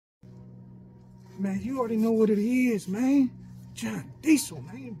Man, you already know what it is, man. John Diesel,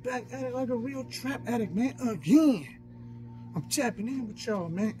 man. Back at it like a real trap addict, man. Again. I'm tapping in with y'all,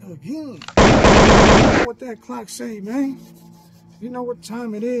 man. Again. You know what that clock say, man? You know what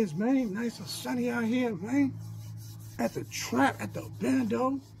time it is, man. Nice and sunny out here, man. At the trap, at the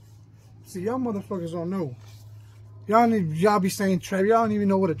bando. See, y'all motherfuckers don't know. Y'all be saying trap. Y'all don't even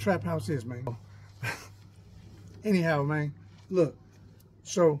know what a trap house is, man. Anyhow, man. Look.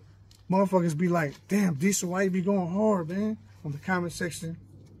 So, motherfuckers be like, damn, Diesel, why you be going hard, man? On the comment section.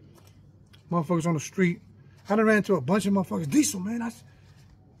 Motherfuckers on the street. I done ran into a bunch of motherfuckers. Diesel, man.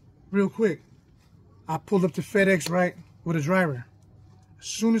 Real quick. I pulled up to FedEx, right, with a driver. As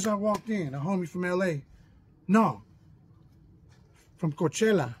soon as I walked in, a homie from LA. No. From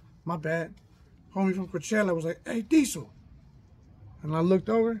Coachella. My bad. Homie from Coachella was like, hey, Diesel. And I looked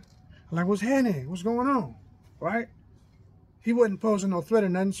over. I'm like, what's happening? What's going on? Right? He wasn't posing no threat or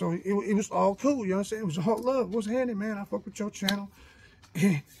nothing, so it was all cool, you know what I'm saying? It was all love. What's happening, man? I fuck with your channel.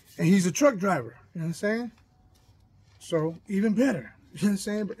 And he's a truck driver, you know what I'm saying? So, even better, you know what I'm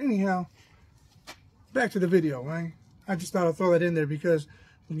saying? But anyhow, back to the video, man. I just thought I'd throw that in there because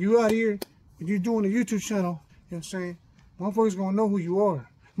when you out here, when you're doing a YouTube channel, you know what I'm saying? Motherfuckers gonna know who you are.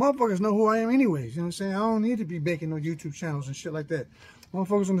 Motherfuckers know who I am anyways, you know what I'm saying? I don't need to be making no YouTube channels and shit like that.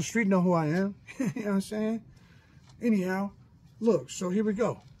 Motherfuckers on the street know who I am, you know what I'm saying? Anyhow, look, so here we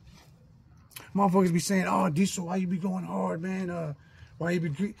go. Motherfuckers be saying, oh, Diesel, why you be going hard, man? Why you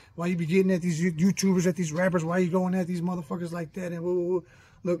be getting at these YouTubers, at these rappers? Why you going at these motherfuckers like that? And woo.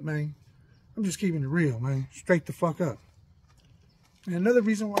 Look, man, I'm just keeping it real, man. Straight the fuck up. And another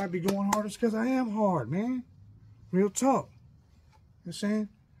reason why I be going hard is because I am hard, man. Real talk. You know what I'm saying?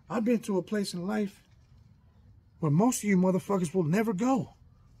 I've been to a place in life where most of you motherfuckers will never go.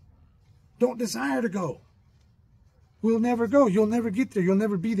 Don't desire to go. We'll never go. You'll never get there. You'll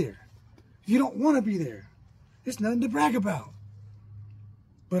never be there. You don't want to be there. It's nothing to brag about.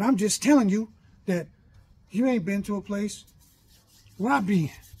 But I'm just telling you that you ain't been to a place where I've been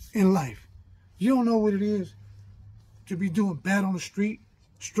in life. You don't know what it is to be doing bad on the street,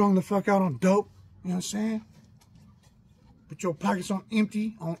 strung the fuck out on dope, you know what I'm saying? Put your pockets on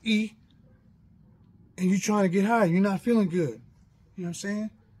empty, on E, and you trying to get high. You're not feeling good. You know what I'm saying?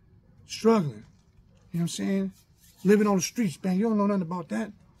 Struggling. You know what I'm saying? Living on the streets, man. You don't know nothing about that. You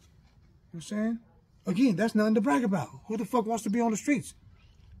know what I'm saying? Again, that's nothing to brag about. Who the fuck wants to be on the streets?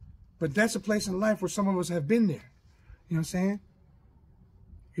 But that's a place in life where some of us have been there. You know what I'm saying?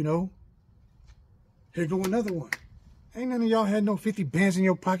 You know? Here go another one. Ain't none of y'all had no 50 bands in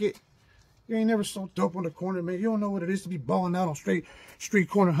your pocket. You ain't never sold dope on the corner, man. You don't know what it is to be balling out on street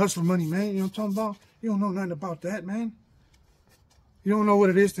corner hustling money, man. You know what I'm talking about? You don't know nothing about that, man. You don't know what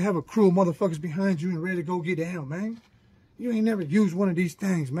it is to have a crew of motherfuckers behind you and ready to go get down, man. You ain't never used one of these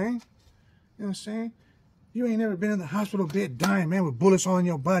things, man. You know what I'm saying? You ain't never been in the hospital bed dying, man, with bullets on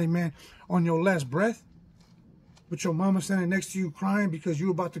your body, man, on your last breath. With your mama standing next to you crying because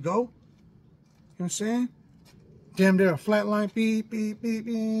you about to go. You know what I'm saying? Damn, they're a flatline, beep, beep, beep,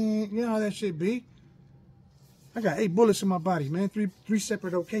 beep. You know how that shit be. I got 8 bullets in my body, man. Three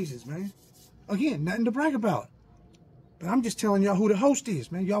separate occasions, man. Again, nothing to brag about. But I'm just telling y'all who the host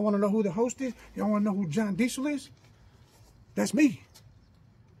is, man. Y'all want to know who the host is? Y'all want to know who John Diesel is? That's me.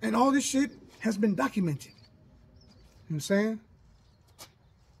 And all this shit has been documented. You know what I'm saying?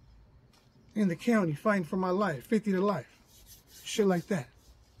 In the county, fighting for my life, 50 to life. Shit like that.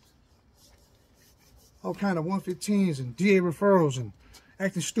 All kind of 115s and DA referrals and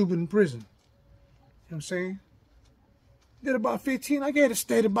acting stupid in prison. You know what I'm saying? Did about 15. I gave a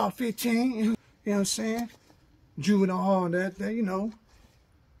state about 15. You know what I'm saying? Juvenile hall and that, you know.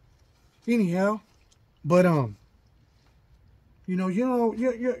 Anyhow, but you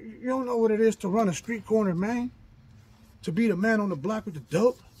don't know what it is to run a street corner, man. To be the man on the block with the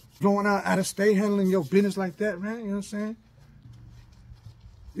dope, going out of state, handling your business like that, man. You know what I'm saying?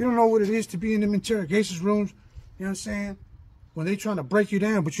 You don't know what it is to be in them interrogation rooms. You know what I'm saying? When they trying to break you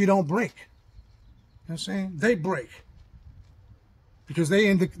down, but you don't break. You know what I'm saying? They break. Because they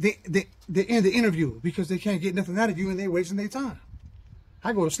end the interview because they can't get nothing out of you and they wasting their time.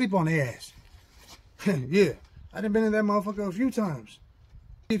 I go to sleep on their ass. Yeah, I done been in that motherfucker a few times.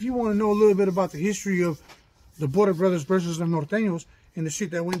 If you want to know a little bit about the history of the Border Brothers versus the Norteños and the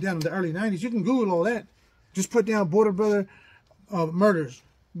shit that went down in the early 90s, you can Google all that. Just put down Border Brother murders,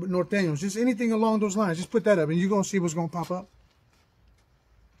 Norteños, just anything along those lines. Just put that up and you're going to see what's going to pop up.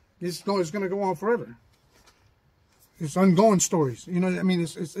 It's going to go on forever. It's ongoing stories. You know what I mean?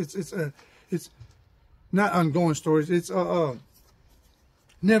 It's not ongoing stories. It's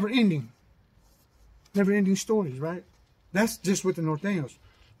never ending stories, right? That's just with the Norteños.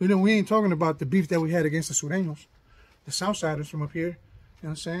 You know, we ain't talking about the beef that we had against the Sureños, the Southsiders from up here. You know what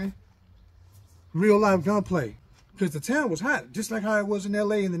I'm saying? Real live gunplay. Because the town was hot, just like how it was in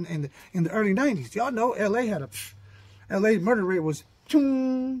L.A. in the early 90s. Y'all know L.A. had a... L.A. murder rate was... You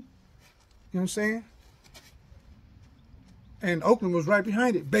know what I'm saying? And Oakland was right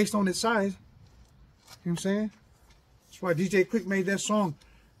behind it, based on its size. You know what I'm saying? That's why DJ Quick made that song.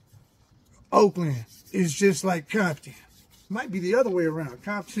 Oakland is just like Compton. Might be the other way around.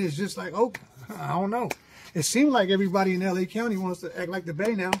 Compton is just like Oakland. I don't know. It seems like everybody in L.A. County wants to act like the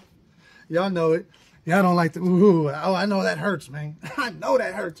Bay now. Y'all know it. Y'all don't like the, ooh, oh, I know that hurts, man. I know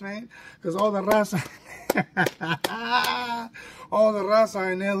that hurts, man. Because all the raza, all the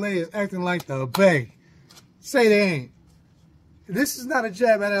raza in L.A. is acting like the Bay. Say they ain't. This is not a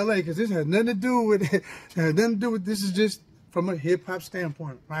jab at L.A. because this has nothing to do with it. Has nothing to do with, this is just from a hip-hop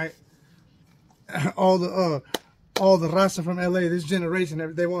standpoint, right? All the raza from L.A., this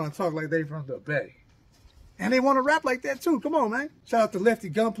generation, they want to talk like they from the Bay. And they want to rap like that too. Come on, man. Shout out to Lefty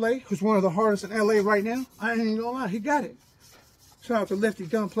Gunplay, who's one of the hardest in LA right now. I ain't even gonna lie, he got it. Shout out to Lefty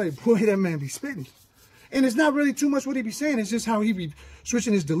Gunplay. Boy, that man be spitting. And it's not really too much what he be saying. It's just how he be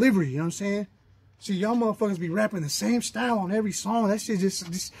switching his delivery. You know what I'm saying? See, y'all motherfuckers be rapping the same style on every song. That shit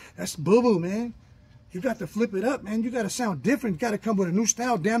just that's boo-boo, man. You got to flip it up, man. You got to sound different. You got to come with a new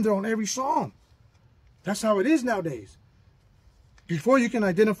style damn near on every song. That's how it is nowadays. Before you can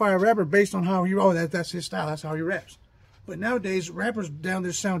identify a rapper based on how he, oh, that's his style, that's how he raps. But nowadays, rappers down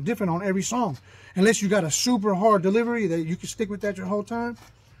there sound different on every song. Unless you got a super hard delivery that you can stick with that your whole time, you know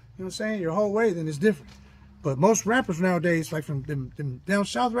what I'm saying, your whole way, then it's different. But most rappers nowadays, like from them down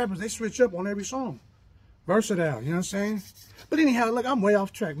south rappers, they switch up on every song. Versatile, you know what I'm saying? But anyhow, look, I'm way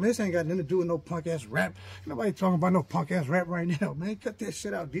off track, man. This ain't got nothing to do with no punk-ass rap. Nobody talking about no punk-ass rap right now, man. Cut that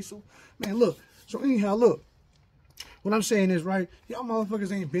shit out, Diesel. Man, look. So anyhow, look. What I'm saying is, right, y'all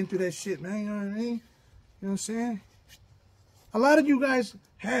motherfuckers ain't been through that shit, man, you know what I mean? You know what I'm saying? A lot of you guys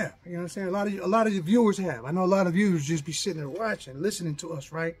have, you know what I'm saying? A lot of your viewers have. I know a lot of viewers just be sitting there watching, listening to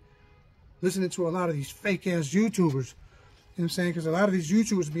us, right? Listening to a lot of these fake-ass YouTubers, you know what I'm saying? Because a lot of these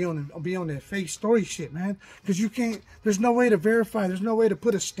YouTubers be on that fake story shit, man. Because you can't, there's no way to verify, there's no way to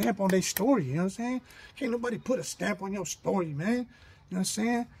put a stamp on their story, you know what I'm saying? Can't nobody put a stamp on your story, man. You know what I'm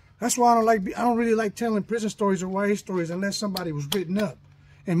saying? That's why I don't really like telling prison stories or YA stories unless somebody was written up.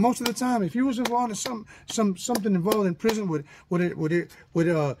 And most of the time, if you was involved in something involved in prison with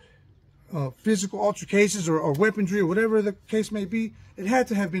physical altercations or weaponry or whatever the case may be, it had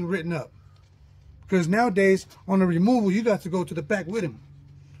to have been written up. Because nowadays, on the removal, you got to go to the back with him.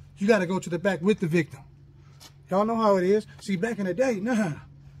 You got to go to the back with the victim. Y'all know how it is. See, back in the day, nah.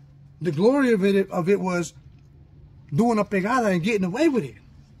 The glory of it was doing a pegada and getting away with it.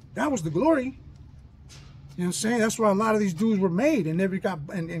 That was the glory. You know what I'm saying? That's why a lot of these dudes were made and never got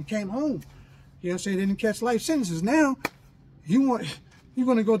and came home. You know what I'm saying? They didn't catch life sentences. Now, you're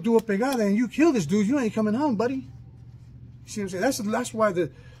gonna go do a pegada and you kill this dude, you ain't coming home, buddy. You see what I'm saying? That's why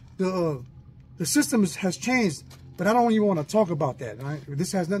the system has changed. But I don't even want to talk about that. Right?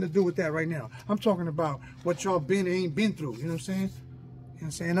 This has nothing to do with that right now. I'm talking about what y'all been and ain't been through. You know what I'm saying? You know what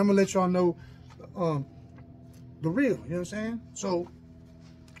I'm saying? I'm gonna let y'all know the real. You know what I'm saying? So,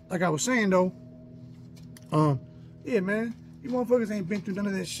 like I was saying though, yeah, man, you motherfuckers ain't been through none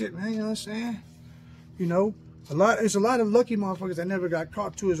of that shit, man. You know what I'm saying? You know, it's a lot of lucky motherfuckers that never got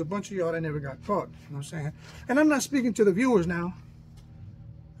caught too. There's a bunch of y'all that never got caught. You know what I'm saying? And I'm not speaking to the viewers now.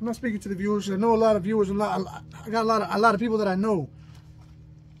 I'm not speaking to the viewers. I know a lot of viewers. I got a lot of people that I know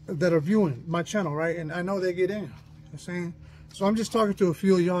that are viewing my channel, right? And I know they get in. You know what I'm saying? So I'm just talking to a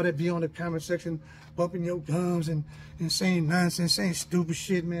few of y'all that be on the comment section bumping your gums and saying nonsense, saying stupid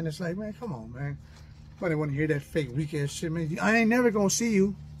shit, man. It's like, man, come on, man. Nobody want to hear that fake, weak-ass shit, man. I ain't never going to see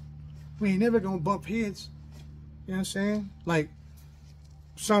you. We ain't never going to bump heads. You know what I'm saying? Like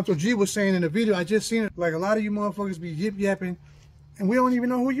Santo G was saying in the video, I just seen it. Like, a lot of you motherfuckers be yip-yapping, and we don't even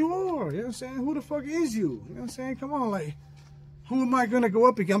know who you are. You know what I'm saying? Who the fuck is you? You know what I'm saying? Come on, like, who am I going to go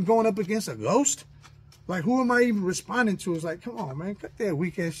up against? I'm going up against a ghost? Like, who am I even responding to? It's like, come on, man. Cut that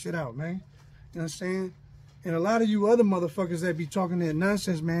weak-ass shit out, man. You know what I'm saying? And a lot of you other motherfuckers that be talking that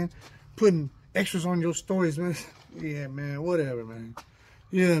nonsense, man, putting extras on your stories, man. Yeah, man, whatever, man.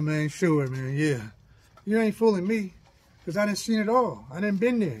 Yeah, man, sure, man, yeah. You ain't fooling me, because I done seen it all. I done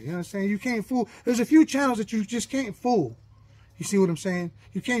been there, you know what I'm saying? You can't fool. There's a few channels that you just can't fool. You see what I'm saying?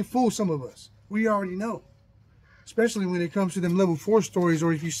 You can't fool some of us. We already know. Especially when it comes to them level 4 stories,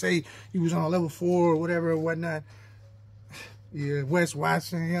 or if you say you was on a level 4 or whatever or whatnot. Yeah, Wes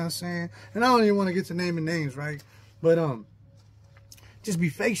Watson, you know what I'm saying? And I don't even want to get to naming names, right? But just be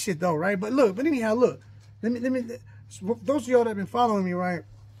fake shit though, right? But look, but anyhow, look. Let me those of y'all that have been following me, right?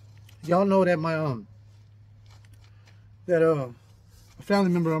 Y'all know that my a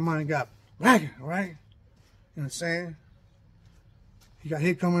family member of mine got ragged, right? You know what I'm saying? He got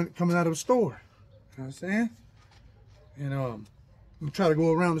hit coming out of a store. You know what I'm saying? And I'm gonna try to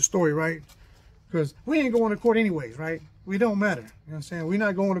go around the story, right? Because we ain't going to court anyways, right? We don't matter. You know what I'm saying? We're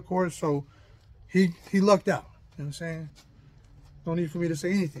not going to court, so he lucked out. You know what I'm saying? No need for me to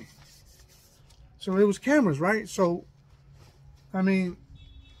say anything. So it was cameras, right? So, I mean,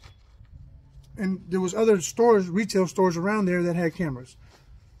 and there was other stores, retail stores around there that had cameras.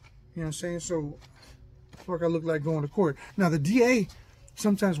 You know what I'm saying? So, fuck, I look like going to court. Now, the DA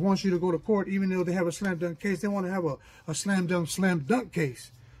sometimes wants you to go to court, even though they have a slam dunk case. They want to have a slam dunk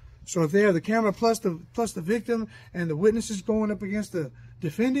case. So if they have the camera plus the victim and the witnesses going up against the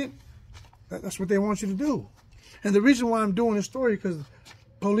defendant, that's what they want you to do. And the reason why I'm doing this story, because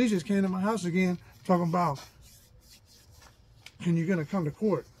police just came to my house again talking about, can you gonna come to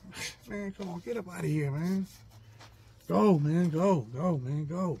court? Man, come on, get up out of here, man. Go, man, go, man,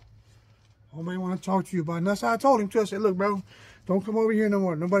 go. Nobody want to talk to you about it. And that's how I told him too. I said, look, bro, don't come over here no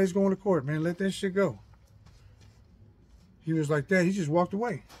more. Nobody's going to court, man. Let that shit go. He was like that. He just walked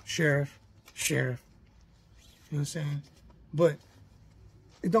away. Sheriff. You know what I'm saying? But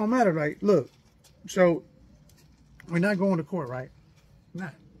it don't matter, right? Look, so we're not going to court, right?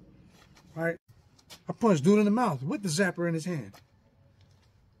 Not. Right? I punched dude in the mouth with the zapper in his hand.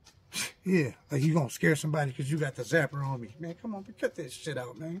 Yeah, like you gonna scare somebody because you got the zapper on me. Man, come on, cut that shit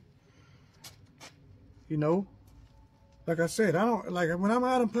out, man. You know? Like I said, I don't, like, when I'm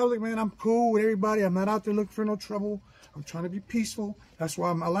out in public, man, I'm cool with everybody. I'm not out there looking for no trouble. I'm trying to be peaceful. That's why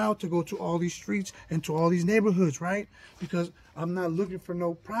I'm allowed to go to all these streets and to all these neighborhoods, right? Because I'm not looking for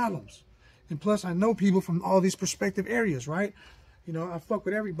no problems. And plus, I know people from all these prospective areas, right? You know, I fuck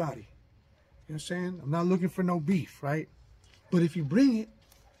with everybody. You know what I'm saying? I'm not looking for no beef, right? But if you bring it,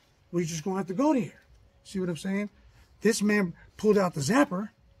 we're just going to have to go there. See what I'm saying? This man pulled out the zapper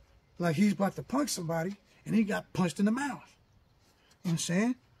like he's about to punch somebody, and he got punched in the mouth. You know what I'm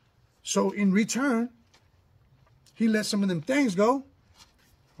saying? So in return, he let some of them things go,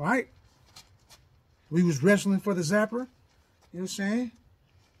 right? We was wrestling for the zapper. You know what I'm saying?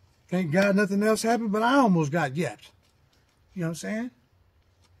 Thank God nothing else happened, but I almost got yapped. You know what I'm saying?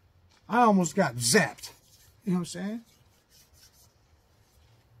 I almost got zapped. You know what I'm saying?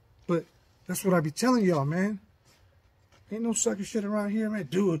 But that's what I be telling y'all, man. Ain't no sucker shit around here, man.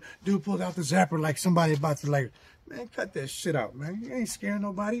 Dude pulled out the zapper like somebody about to, like, man, cut that shit out, man. You ain't scaring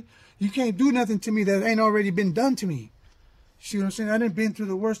nobody. You can't do nothing to me that ain't already been done to me. See what I'm saying? I done been through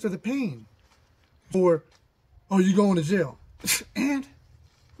the worst of the pain. Or, oh, you going to jail. And?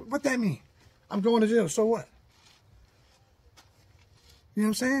 What that mean? I'm going to jail, so what? You know what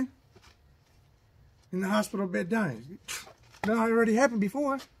I'm saying? In the hospital bed dying. That already happened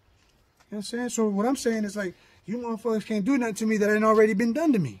before. You know what I'm saying? So what I'm saying is, like, you motherfuckers can't do nothing to me that ain't already been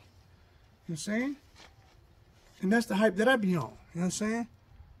done to me. You know what I'm saying? And that's the hype that I be on. You know what I'm saying?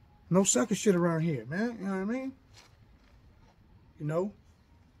 No sucker shit around here, man. You know what I mean? You know?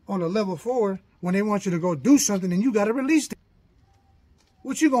 On a level 4, when they want you to go do something and you got to release it.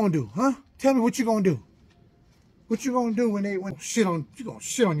 What you gonna do, huh? Tell me what you gonna do. What you gonna do when they shit on, you gonna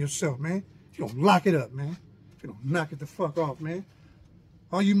shit on yourself, man. You gonna lock it up, man. You gonna knock it the fuck off, man.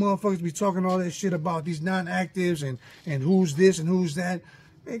 All you motherfuckers be talking all that shit about these non-actives and who's this and who's that.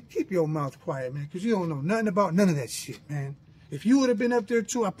 Man, keep your mouth quiet, man, because you don't know nothing about none of that shit, man. If you would have been up there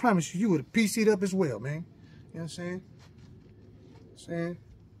too, I promise you, you would have PC'd up as well, man. You know what I'm saying?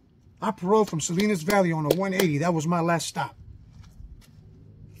 I paroled from Salinas Valley on a 180. That was my last stop.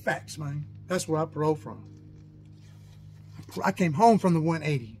 Facts, man. That's where I paroled from. I came home from the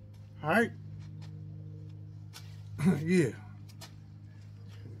 180. All right? Yeah.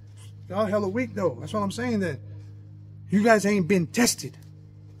 Y'all hella weak, though. That's what I'm saying, that you guys ain't been tested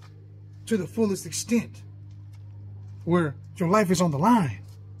to the fullest extent, where your life is on the line,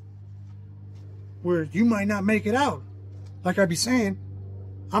 where you might not make it out. Like I be saying,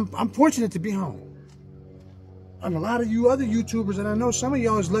 I'm fortunate to be home. And a lot of you other YouTubers that I know, some of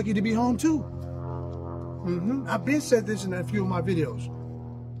y'all is lucky to be home too. I've been said this in a few of my videos.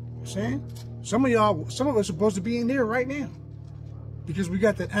 You saying? Some of us are supposed to be in there right now, because we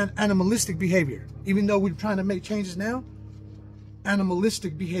got that animalistic behavior. Even though we're trying to make changes now,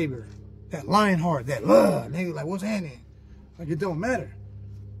 animalistic behavior, that lion heart, that nigga, like, what's happening? Like, it don't matter.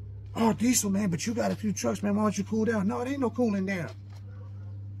 Oh, Diesel, man, but you got a few trucks, man. Why don't you cool down? No, it ain't no cooling down.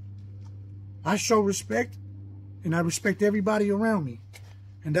 I show respect, and I respect everybody around me.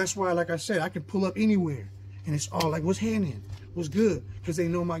 And that's why, like I said, I can pull up anywhere, and it's all like, what's happening? What's good? Because they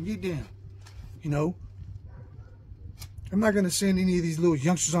know my get down. You know? I'm not gonna send any of these little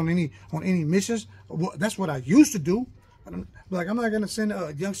youngsters on any missions. Well, that's what I used to do. I'm not gonna send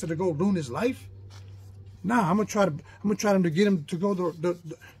a youngster to go ruin his life. Nah, I'm gonna try them to get him to go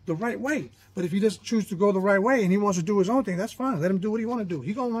the right way. But if he doesn't choose to go the right way and he wants to do his own thing, that's fine. Let him do what he want to do.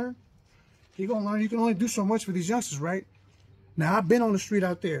 He gonna learn. He gonna learn. You can only do so much for these youngsters, right? Now I've been on the street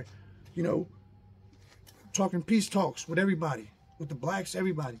out there, you know, talking peace talks with everybody, with the blacks,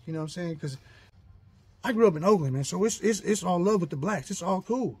 everybody. You know what I'm saying? Because I grew up in Oakland, man. So it's all love with the blacks. It's all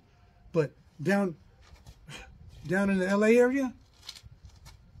cool. But down in the LA area,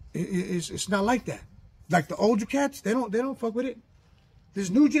 it's not like that. Like the older cats, they don't fuck with it. This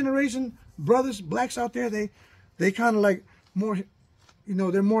new generation brothers, blacks out there, they kind of like more, you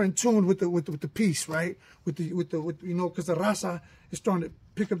know, they're more in tune with the peace, right? With you know, because the raza is starting to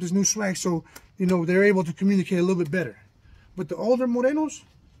pick up this new swag, so you know they're able to communicate a little bit better. But the older morenos,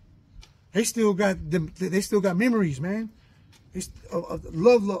 they still got memories, man.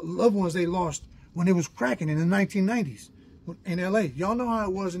 Loved ones they lost when it was cracking in the 1990s in LA. Y'all know how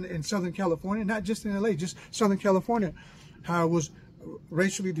it was in Southern California, not just in LA, just Southern California, how it was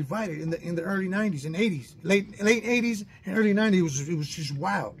racially divided in the early 90s and 80s, late 80s and early 90s. It was just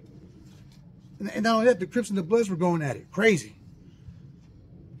wild. And not only that, the Crips and the Bloods were going at it crazy.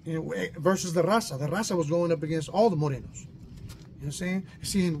 You know, versus the raza. The raza was going up against all the morenos. You know what I'm saying?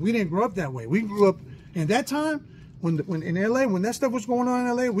 See, we didn't grow up that way. We grew up in that time when in LA, when that stuff was going on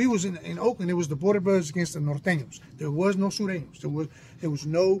in LA, we was in Oakland. It was the Border Brothers against the Norteños. There was no Sureños. There was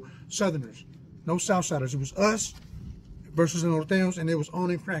no Southerners, no Southsiders. It was us versus the Norteños, and it was on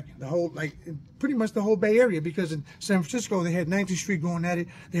and cracking. The whole, like, pretty much the whole Bay Area, because in San Francisco, they had 19th Street going at it.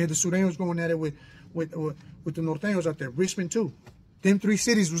 They had the Sureños going at it with the Norteños out there. Richmond, too. Them three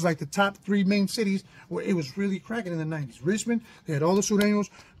cities was like the top three main cities where it was really cracking in the 90s. Richmond, they had all the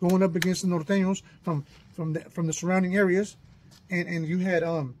Sureños going up against the Norteños from the surrounding areas. And you had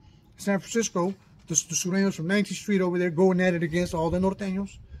San Francisco, the Sureños from 19th Street over there going at it against all the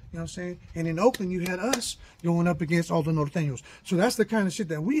Norteños. You know what I'm saying? And in Oakland, you had us going up against all the Norteños. So that's the kind of shit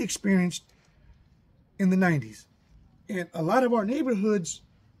that we experienced in the 90s. And a lot of our neighborhoods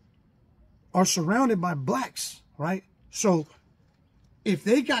are surrounded by blacks, right? So if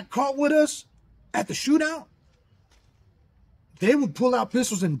they got caught with us at the shootout, they would pull out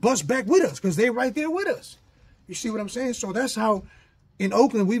pistols and bust back with us because they're right there with us. You see what I'm saying? So that's how in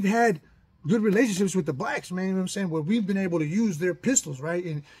Oakland we've had good relationships with the blacks, man. You know what I'm saying? Where we've been able to use their pistols, right?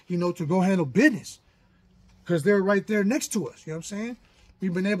 And, you know, to go handle business because they're right there next to us. You know what I'm saying?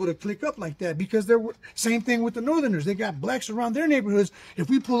 We've been able to click up like that because they're same thing with the Northerners. They got blacks around their neighborhoods. If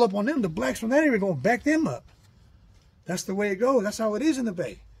we pull up on them, the blacks from that area are going to back them up. That's the way it goes. That's how it is in the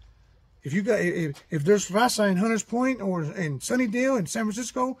Bay. If you got if there's raza in Hunters Point or in Sunnydale and San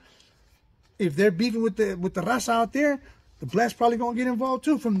Francisco, if they're beefing with the raza out there, the blacks probably gonna get involved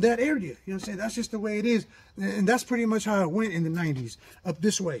too from that area. You know what I'm saying? That's just the way it is, and that's pretty much how it went in the 90s. Up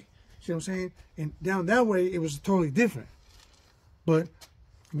this way, see what I'm saying? And down that way, it was totally different. But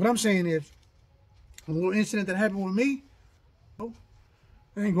what I'm saying is, a little incident that happened with me, oh,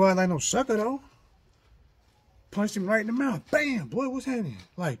 I ain't go out like no sucker though. Punched him right in the mouth. Bam, boy, what's happening?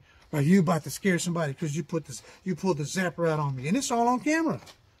 Like you about to scare somebody because you pulled the zapper out on me, and it's all on camera.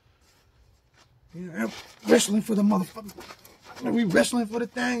 You know, wrestling for the motherfucker. We wrestling for the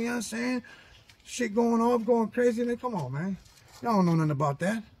thing, you know what I'm saying? Shit going off, going crazy, man. Come on, man. Y'all don't know nothing about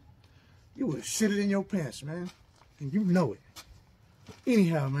that. You would have shit it in your pants, man. And you know it.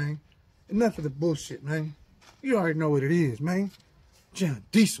 Anyhow, man, enough of the bullshit, man. You already know what it is, man. John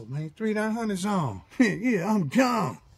Diesel, man. 3900's on. Yeah, I'm gone.